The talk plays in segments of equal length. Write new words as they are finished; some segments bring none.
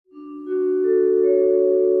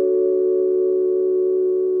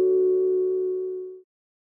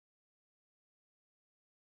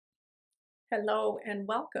Hello and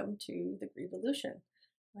welcome to the Grievolution.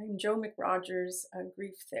 I'm Joe McRogers, a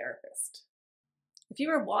grief therapist. If you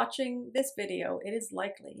are watching this video, it is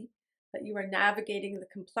likely that you are navigating the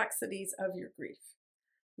complexities of your grief.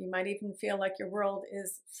 You might even feel like your world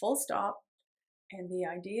is full stop and the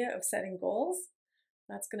idea of setting goals,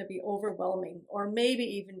 that's going to be overwhelming or maybe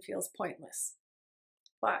even feels pointless.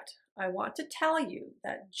 But I want to tell you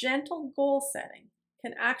that gentle goal setting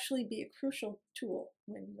can actually be a crucial tool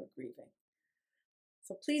when you're grieving.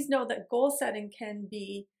 So please know that goal setting can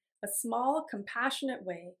be a small, compassionate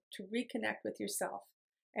way to reconnect with yourself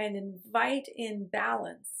and invite in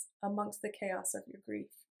balance amongst the chaos of your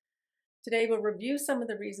grief. Today, we'll review some of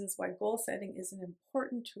the reasons why goal setting is an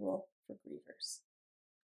important tool for grievers.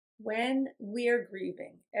 When we're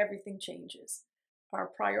grieving, everything changes. Our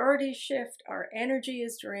priorities shift, our energy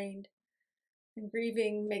is drained, and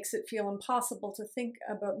grieving makes it feel impossible to think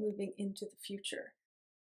about moving into the future.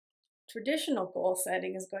 Traditional goal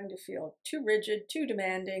setting is going to feel too rigid, too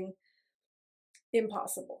demanding,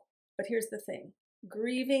 impossible. But here's the thing.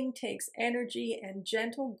 Grieving takes energy, and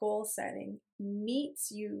gentle goal setting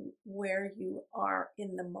meets you where you are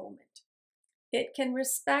in the moment. It can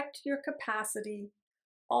respect your capacity,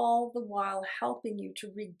 all the while helping you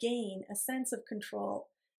to regain a sense of control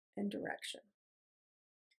and direction.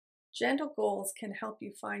 Gentle goals can help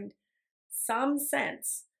you find some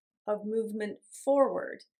sense of movement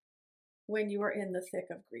forward when you are in the thick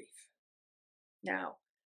of grief. Now,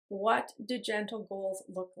 what do gentle goals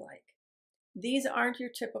look like? These aren't your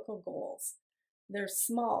typical goals. They're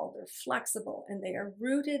small, they're flexible, and they are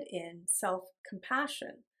rooted in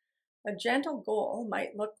self-compassion. A gentle goal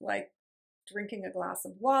might look like drinking a glass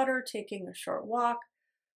of water, taking a short walk,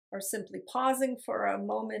 or simply pausing for a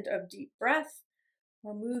moment of deep breath,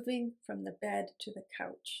 or moving from the bed to the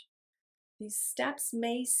couch. These steps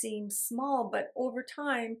may seem small, but over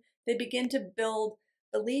time, they begin to build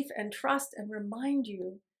belief and trust and remind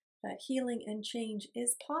you that healing and change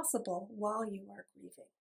is possible while you are grieving.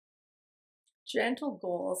 Gentle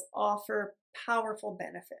goals offer powerful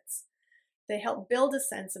benefits. They help build a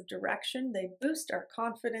sense of direction, they boost our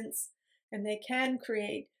confidence, and they can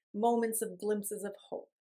create moments of glimpses of hope.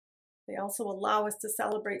 They also allow us to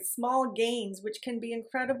celebrate small gains, which can be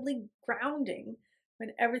incredibly grounding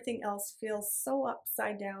when everything else feels so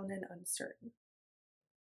upside down and uncertain.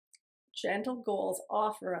 Gentle goals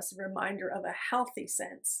offer us a reminder of a healthy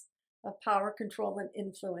sense of power, control, and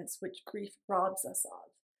influence, which grief robs us of.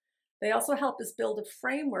 They also help us build a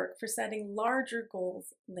framework for setting larger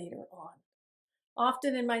goals later on.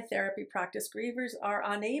 Often in my therapy practice, grievers are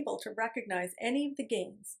unable to recognize any of the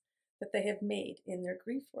gains that they have made in their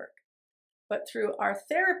grief work. But through our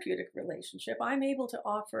therapeutic relationship, I'm able to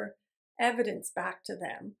offer evidence back to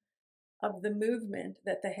them of the movement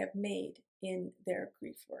that they have made in their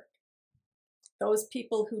grief work. Those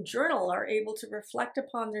people who journal are able to reflect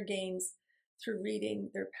upon their gains through reading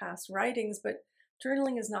their past writings, but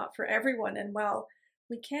journaling is not for everyone. And while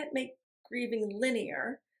we can't make grieving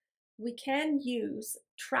linear, we can use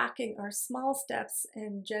tracking our small steps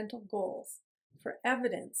and gentle goals for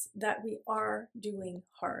evidence that we are doing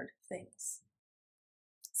hard things.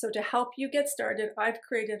 So to help you get started, I've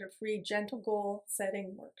created a free gentle goal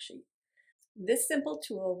setting worksheet. This simple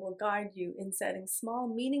tool will guide you in setting small,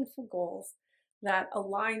 meaningful goals that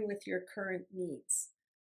align with your current needs.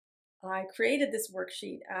 I created this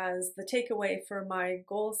worksheet as the takeaway for my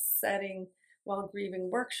goal setting while grieving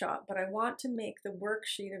workshop, but I want to make the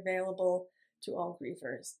worksheet available to all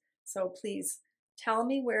grievers. So please tell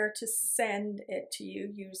me where to send it to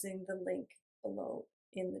you using the link below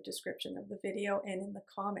in the description of the video and in the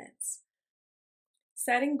comments.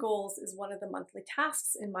 Setting goals is one of the monthly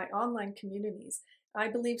tasks in my online communities. I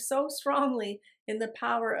believe so strongly in the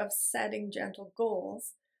power of setting gentle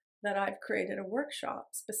goals that I've created a workshop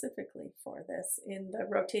specifically for this in the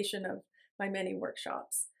rotation of my many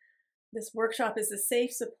workshops. This workshop is a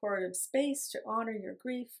safe, supportive space to honor your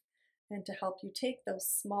grief and to help you take those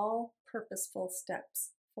small, purposeful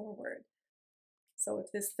steps forward. So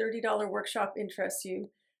if this $30 workshop interests you,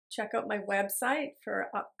 check out my website for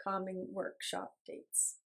upcoming workshop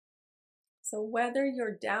dates. So whether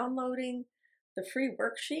you're downloading the free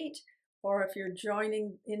worksheet or if you're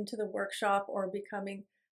joining into the workshop or becoming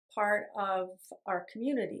part of our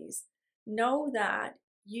communities, know that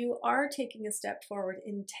you are taking a step forward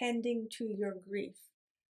in tending to your grief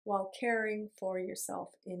while caring for yourself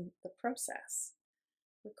in the process.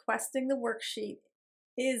 Requesting the worksheet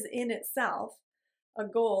is in itself a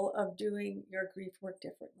goal of doing your grief work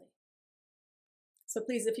differently. So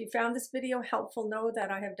please, if you found this video helpful, know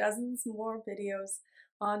that I have dozens more videos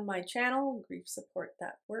on my channel, Grief Support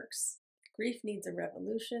That Works. Grief needs a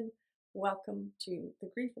revolution. Welcome to the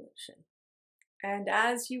Grievolution. And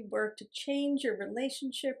as you work to change your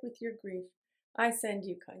relationship with your grief, I send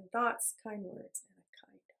you kind thoughts, kind words, and a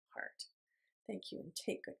kind heart. Thank you and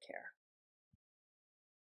take good care.